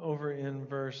told over in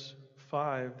verse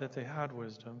 5 that they had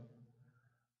wisdom.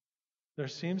 There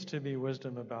seems to be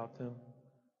wisdom about them,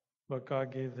 but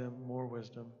God gave them more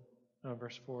wisdom.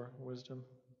 Verse 4, wisdom.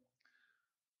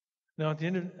 Now at the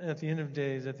end of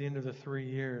days, at the end of the 3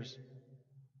 years,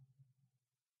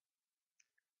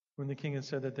 when the king had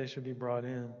said that they should be brought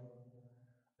in,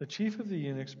 the chief of the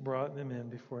eunuchs brought them in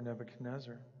before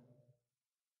Nebuchadnezzar.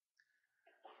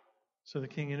 So the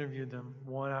king interviewed them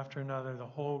one after another, the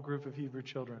whole group of Hebrew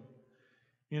children.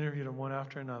 He interviewed them one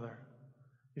after another.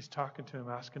 He's talking to them,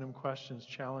 asking them questions,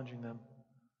 challenging them.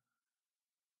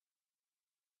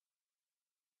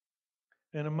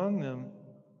 And among them,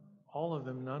 all of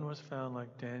them, none was found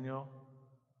like Daniel,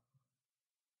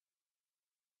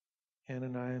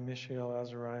 Hananiah, Mishael,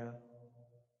 Azariah.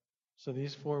 So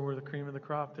these four were the cream of the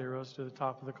crop. They rose to the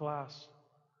top of the class.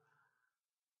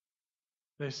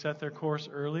 They set their course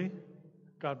early.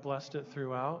 God blessed it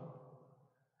throughout.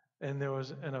 And there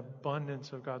was an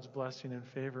abundance of God's blessing and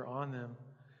favor on them.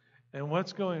 And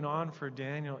what's going on for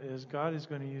Daniel is God is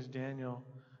going to use Daniel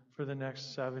for the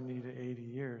next 70 to 80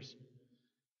 years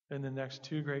in the next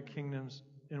two great kingdoms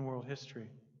in world history.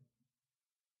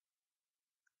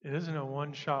 It isn't a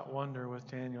one-shot wonder with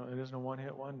Daniel. It isn't a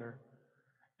one-hit wonder.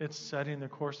 It's setting the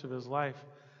course of his life.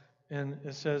 And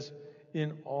it says,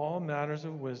 in all matters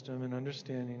of wisdom and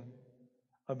understanding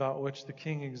about which the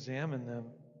king examined them,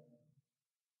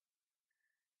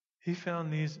 he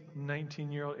found these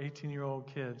 19-year-old, 18-year-old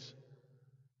kids,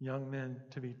 young men,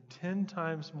 to be 10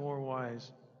 times more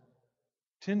wise,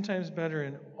 10 times better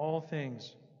in all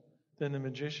things than the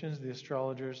magicians, the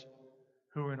astrologers,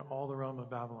 who were in all the realm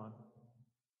of Babylon.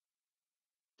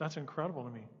 That's incredible to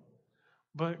me.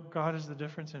 But God is the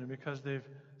difference in it because they've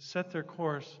set their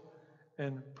course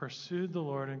and pursued the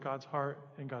Lord and God's heart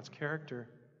and God's character,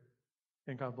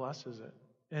 and God blesses it.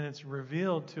 And it's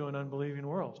revealed to an unbelieving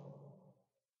world.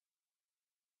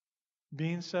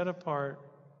 Being set apart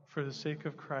for the sake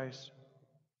of Christ,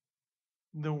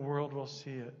 the world will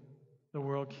see it. The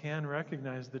world can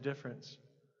recognize the difference.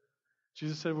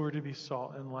 Jesus said we're to be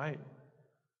salt and light.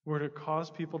 We're to cause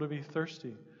people to be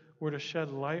thirsty. We're to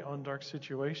shed light on dark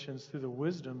situations through the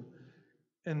wisdom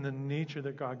and the nature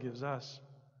that God gives us.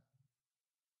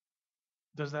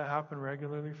 Does that happen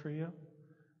regularly for you?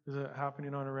 Is it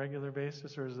happening on a regular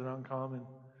basis, or is it uncommon?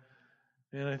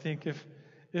 And I think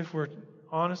if we're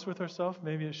honest with ourselves,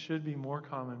 maybe it should be more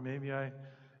common. Maybe I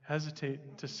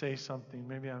hesitate to say something.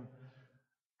 Maybe I'm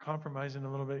compromising a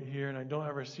little bit here, and I don't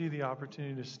ever see the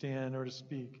opportunity to stand or to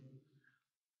speak.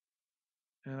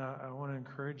 And I want to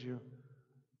encourage you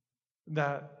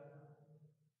that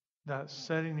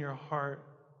setting your heart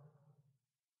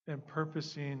and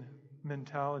purposing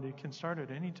mentality can start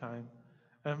at any time.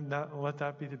 And let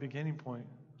that be the beginning point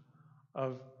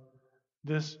of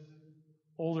this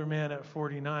older man at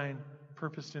 49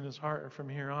 purposed in his heart, and from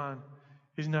here on,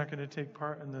 he's not going to take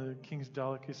part in the king's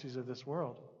delicacies of this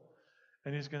world.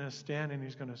 And he's going to stand and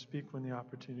he's going to speak when the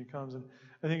opportunity comes. And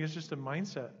I think it's just a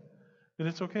mindset that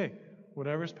it's okay.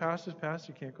 Whatever's past is past.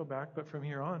 You can't go back. But from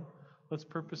here on, let's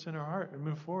purpose in our heart and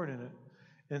move forward in it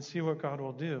and see what God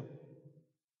will do.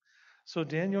 So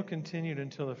Daniel continued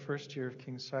until the first year of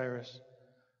King Cyrus,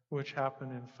 which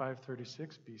happened in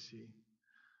 536 BC.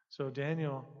 So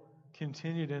Daniel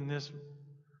continued in this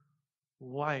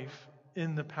life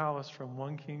in the palace from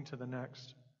one king to the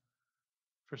next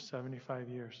for 75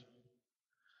 years.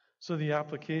 So the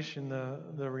application,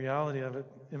 the reality of it,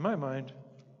 in my mind,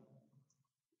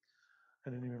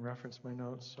 I didn't even reference my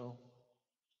notes, so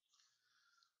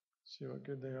see what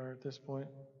good they are at this point.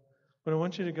 But I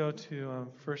want you to go to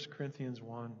 1 Corinthians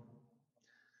 1. And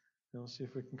we'll see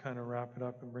if we can kind of wrap it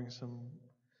up and bring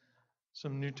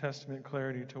some New Testament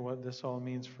clarity to what this all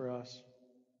means for us.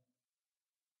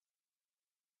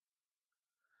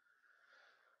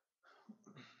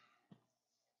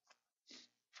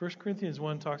 1 Corinthians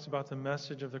 1 talks about the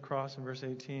message of the cross in verse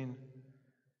 18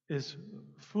 is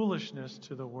foolishness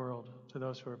to the world. To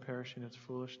those who are perishing, it's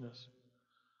foolishness.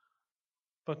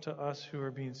 But to us who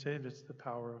are being saved, it's the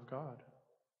power of God.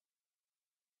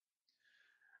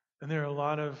 And there are a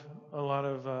lot of,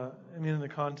 in the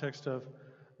context of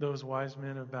those wise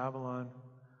men of Babylon,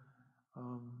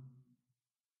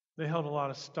 they held a lot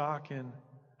of stock in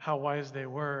how wise they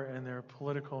were and their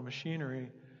political machinery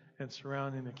and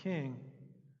surrounding the king.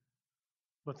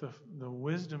 But the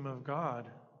wisdom of God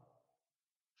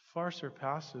far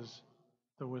surpasses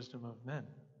the wisdom of men.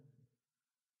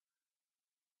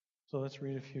 So let's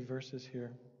read a few verses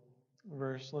here.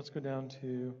 Let's go down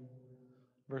to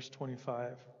verse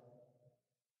 25.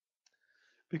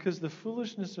 Because the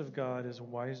foolishness of God is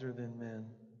wiser than men,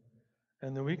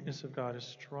 and the weakness of God is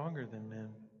stronger than men.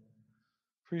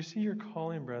 For you see your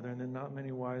calling, brethren, that not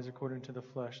many wise according to the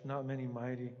flesh, not many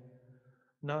mighty,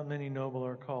 not many noble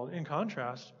are called. In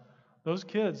contrast, those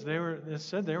kids, it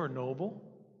said they were noble,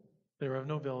 they were of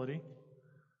nobility,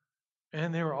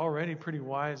 and they were already pretty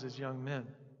wise as young men.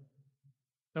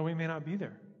 Now, we may not be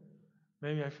there.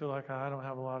 Maybe I feel like I don't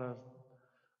have a lot of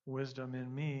wisdom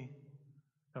in me.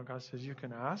 Now, God says you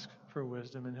can ask for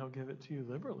wisdom and He'll give it to you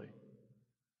liberally.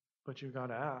 But you've got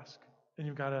to ask, and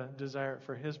you've got to desire it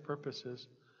for His purposes,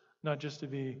 not just to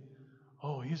be,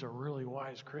 oh, he's a really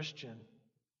wise Christian,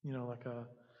 like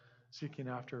seeking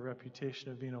after a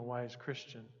reputation of being a wise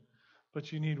Christian.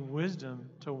 But you need wisdom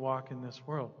to walk in this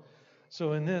world.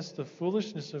 So in this, the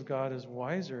foolishness of God is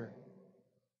wiser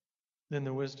than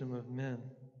the wisdom of men.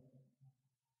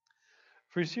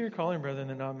 For you see your calling, brethren,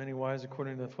 that not many wise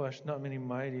according to the flesh, not many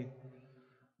mighty,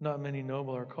 not many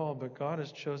noble are called, but God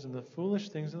has chosen the foolish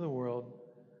things of the world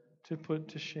to put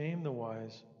to shame the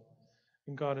wise.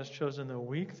 And God has chosen the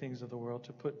weak things of the world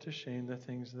to put to shame the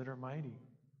things that are mighty.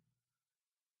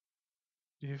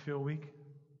 Do you feel weak?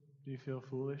 Do you feel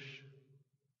foolish?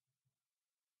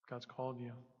 God's called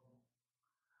you.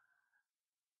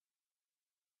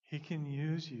 He can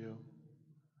use you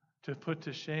to put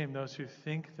to shame those who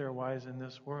think they're wise in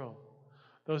this world.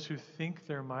 Those who think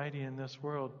they're mighty in this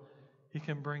world, He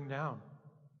can bring down.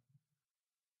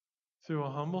 Through a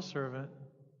humble servant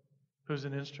who's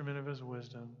an instrument of His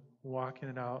wisdom, walking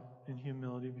it out in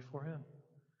humility before Him.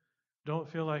 Don't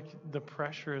feel like the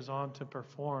pressure is on to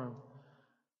perform,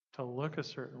 to look a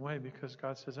certain way, because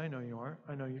God says, I know you aren't.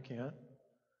 I know you can't.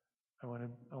 I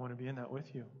want to be in that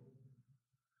with you.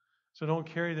 So don't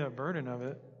carry that burden of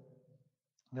it.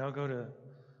 Now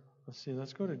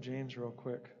let's go to James real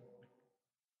quick.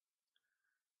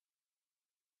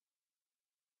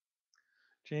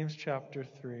 James chapter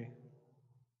 3.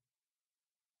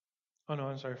 Oh no,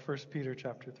 I'm sorry, 1 Peter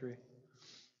chapter 3.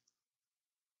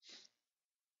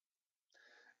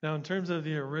 Now in terms of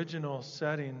the original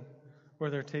setting where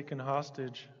they're taken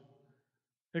hostage,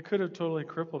 it could have totally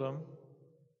crippled them.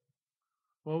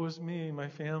 Woe was me, my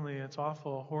family, it's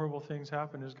awful, horrible things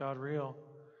happen. Is God real?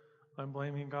 I'm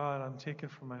blaming God, I'm taken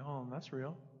from my home. That's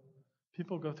real.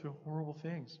 People go through horrible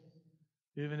things,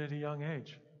 even at a young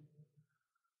age.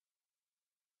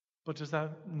 But does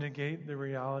that negate the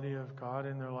reality of God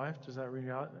in their life? Does that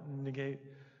negate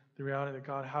the reality that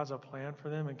God has a plan for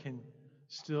them and can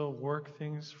still work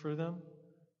things for them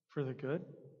for the good?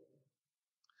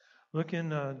 Look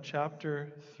in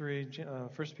chapter 3,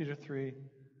 1 Peter 3,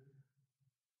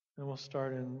 and we'll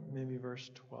start in maybe verse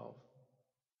 12.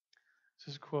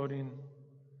 This is quoting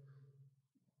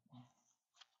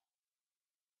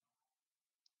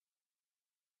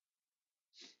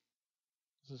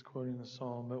the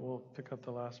psalm, but we'll pick up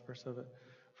the last verse of it.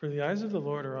 For the eyes of the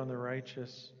Lord are on the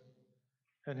righteous,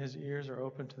 and His ears are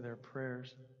open to their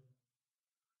prayers.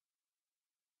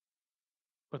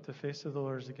 But the face of the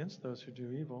Lord is against those who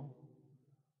do evil.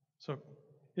 So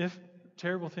if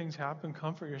terrible things happen,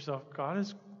 comfort yourself.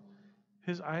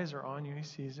 His eyes are on you. He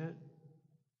sees it.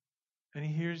 And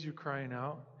He hears you crying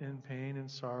out in pain and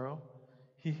sorrow.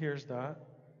 He hears that.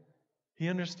 He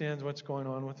understands what's going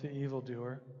on with the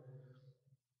evildoer.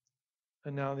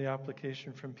 And now the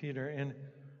application from Peter. And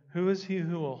who is he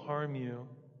who will harm you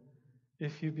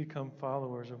if you become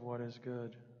followers of what is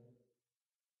good?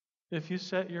 If you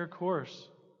set your course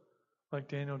like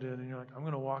Daniel did, and you're like, I'm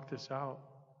going to walk this out.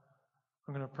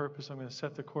 I'm going to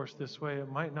set the course this way. It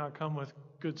might not come with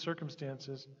good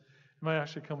circumstances. It might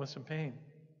actually come with some pain.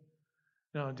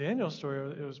 Now, in Daniel's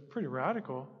story, it was pretty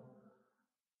radical,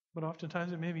 but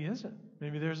oftentimes it maybe isn't.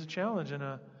 Maybe there's a challenge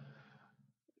and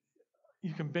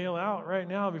you can bail out right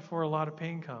now before a lot of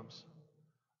pain comes.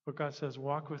 But God says,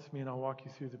 walk with me and I'll walk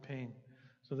you through the pain.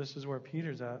 So this is where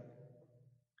Peter's at.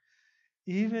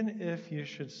 Even if you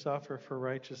should suffer for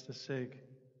righteousness' sake,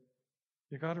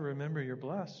 you got to remember you're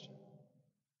blessed.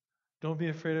 Don't be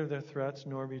afraid of their threats,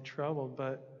 nor be troubled.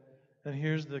 And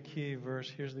here's the key verse,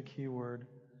 here's the key word.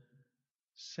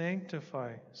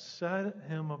 Sanctify, set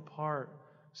Him apart.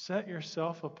 Set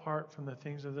yourself apart from the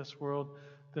things of this world,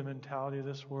 the mentality of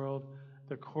this world,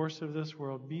 the course of this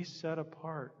world. Be set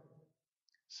apart.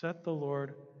 Set the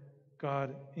Lord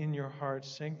God in your heart.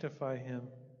 Sanctify Him.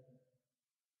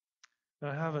 Now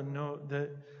I have a note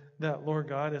that Lord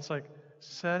God, it's like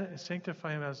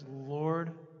sanctify Him as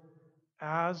Lord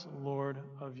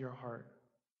of your heart.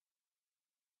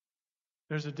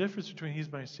 There's a difference between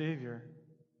He's my Savior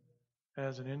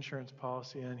as an insurance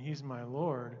policy and He's my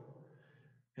Lord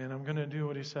and I'm going to do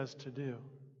what He says to do.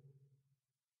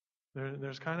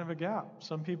 There's kind of a gap.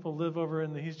 Some people live over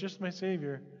in the He's just my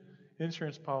Savior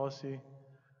insurance policy,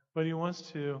 but He wants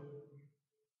to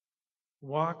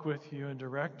walk with you and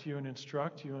direct you and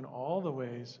instruct you in all the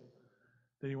ways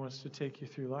that He wants to take you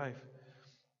through life.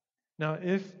 Now,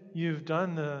 if you've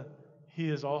done He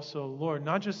is also Lord,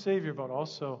 not just Savior, but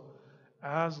also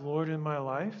as Lord in my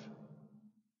life,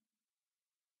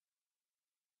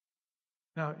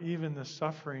 now even the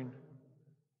suffering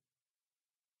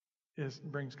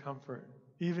brings comfort.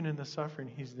 Even in the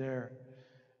suffering, He's there.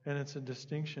 And it's a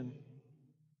distinction.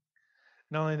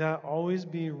 Not only that, always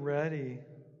be ready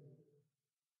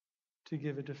to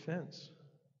give a defense.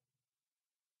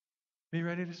 Be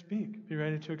ready to speak. Be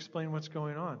ready to explain what's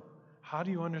going on. How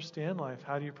do you understand life?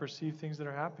 How do you perceive things that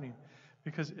are happening?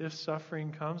 Because if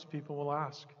suffering comes, people will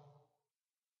ask.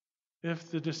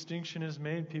 If the distinction is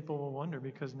made, people will wonder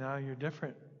because now you're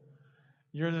different.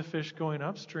 You're the fish going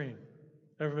upstream.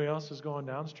 Everybody else is going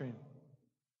downstream.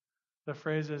 The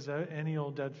phrase is any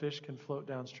old dead fish can float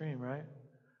downstream, right?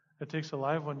 It takes a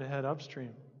live one to head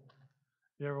upstream.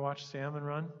 You ever watch salmon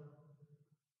run?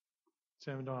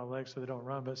 Salmon don't have legs, so they don't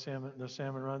run, but the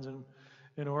salmon runs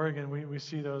in Oregon. We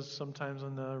see those sometimes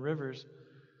on the rivers,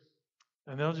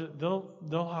 and they'll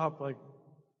hop like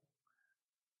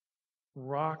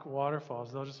rock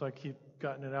waterfalls. They'll just like keep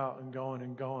gutting it out and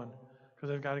going because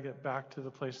they've got to get back to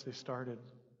the place they started.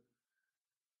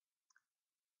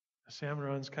 A salmon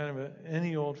run's kind of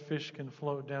any old fish can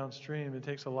float downstream. It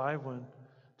takes a live one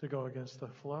to go against the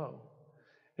flow.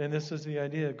 And this is the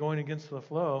idea. Going against the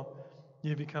flow,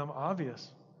 you become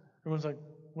obvious. Everyone's like,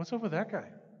 what's up with that guy?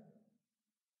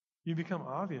 You become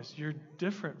obvious. You're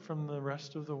different from the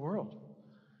rest of the world.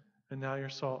 And now you're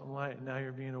salt and light. Now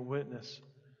you're being a witness.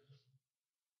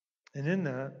 And in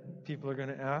that, people are going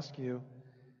to ask you,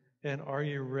 and are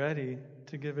you ready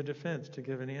to give a defense, to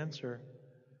give an answer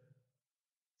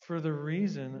for the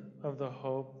reason of the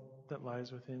hope that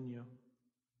lies within you?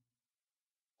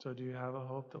 So do you have a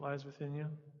hope that lies within you?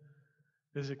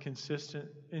 Is it consistent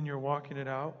in your walking it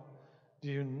out? Do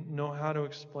you know how to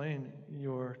explain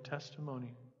your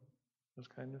testimony? Those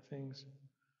kind of things.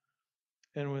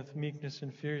 And with meekness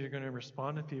and fear, you're going to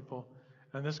respond to people.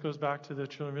 And this goes back to the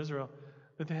children of Israel,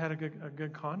 that they had a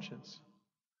good conscience.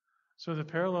 So the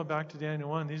parallel back to Daniel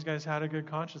 1, these guys had a good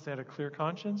conscience. They had a clear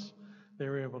conscience. They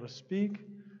were able to speak.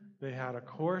 They had a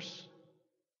course.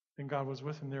 And God was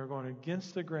with them. They were going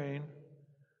against the grain.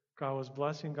 God was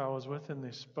blessing. God was with them.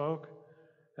 They spoke.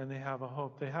 And they have a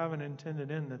hope. They have an intended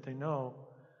end that they know,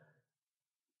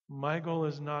 my goal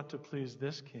is not to please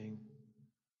this king.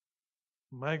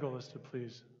 My goal is to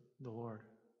please the Lord.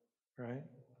 Right?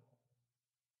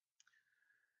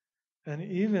 And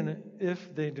even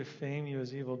if they defame you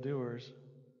as evildoers,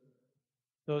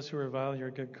 those who revile your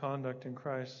good conduct in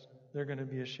Christ, they're going to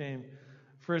be ashamed.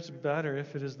 For it's better,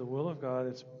 if it is the will of God,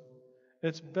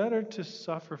 it's better to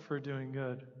suffer for doing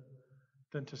good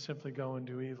than to simply go and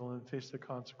do evil and face the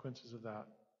consequences of that.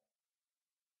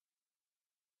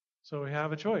 So we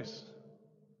have a choice,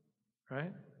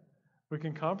 right? We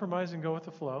can compromise and go with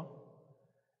the flow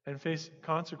and face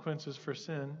consequences for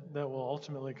sin that will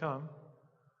ultimately come.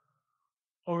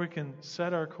 Or we can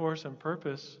set our course and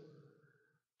purpose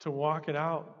to walk it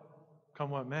out, come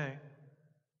what may.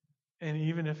 And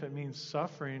even if it means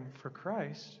suffering for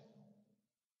Christ,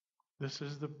 this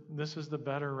is the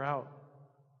better route.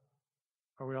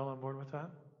 Are we all on board with that?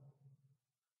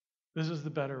 This is the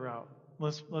better route.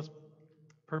 Let's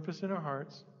purpose in our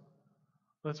hearts.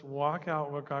 Let's walk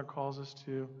out what God calls us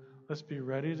to. Let's be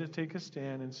ready to take a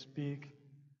stand and speak.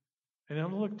 And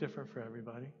it'll look different for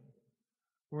everybody.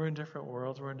 We're in different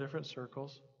worlds. We're in different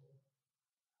circles.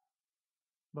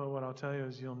 But what I'll tell you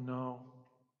is you'll know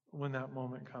when that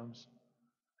moment comes,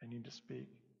 I need to speak.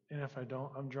 And if I don't,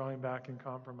 I'm drawing back in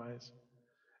compromise.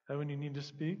 And when you need to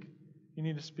speak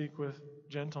with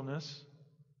gentleness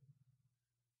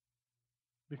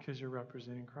because you're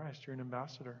representing Christ. You're an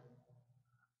ambassador.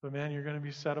 But man, you're going to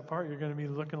be set apart. You're going to be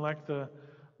looking like the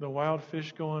wild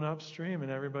fish going upstream and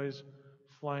everybody's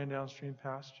flying downstream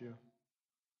past you.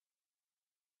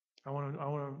 I want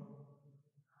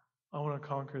to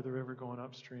conquer the river going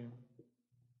upstream.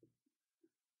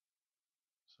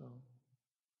 So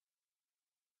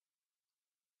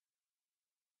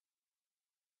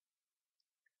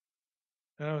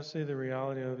and I would say the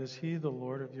reality of, is He the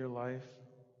Lord of your life?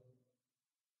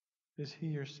 Is He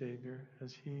your Savior?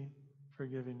 Has He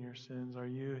forgiven your sins? Are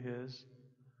you His?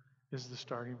 Is the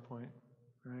starting point,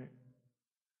 right?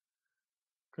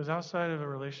 Because outside of a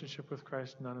relationship with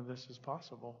Christ, none of this is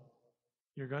possible.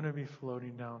 You're going to be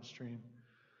floating downstream.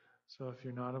 So if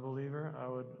you're not a believer, I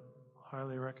would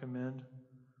highly recommend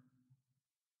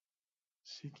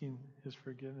seeking His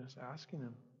forgiveness, asking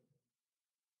Him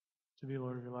to be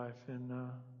Lord of your life. And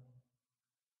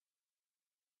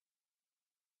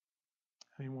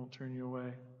He won't turn you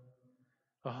away.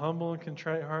 A humble and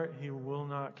contrite heart He will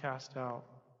not cast out.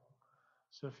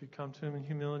 So if you come to Him in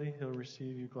humility, He'll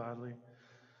receive you gladly.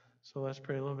 So let's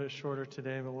pray a little bit shorter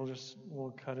today, but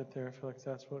we'll cut it there. I feel like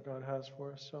that's what God has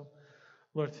for us. So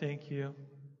Lord, thank you.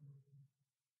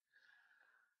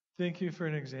 Thank you for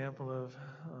an example of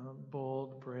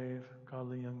bold, brave,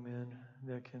 godly young men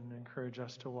that can encourage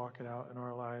us to walk it out in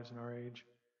our lives, in our age,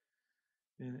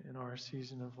 in our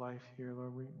season of life here.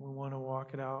 Lord, we want to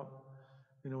walk it out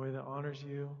in a way that honors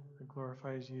you, that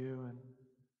glorifies you, and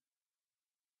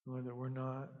Lord, that we're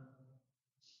not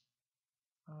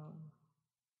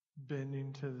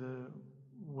bending to the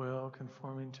will,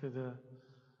 conforming to the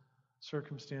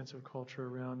circumstance of culture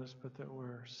around us, but that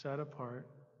we're set apart,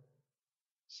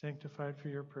 sanctified for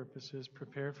your purposes,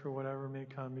 prepared for whatever may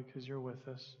come because you're with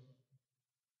us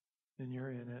and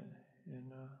you're in it.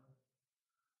 And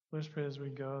let's pray as we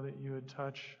go that you would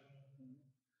touch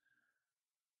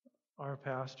our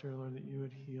pastor, Lord, that you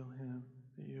would heal him,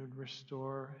 that you would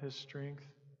restore his strength.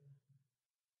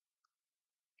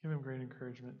 Give him great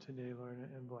encouragement today, Lord,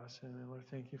 and bless him. And Lord,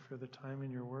 thank you for the time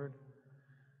in your word.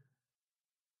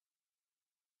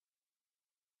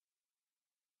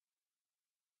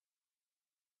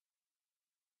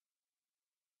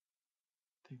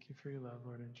 Thank you for your love,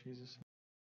 Lord, in Jesus' name.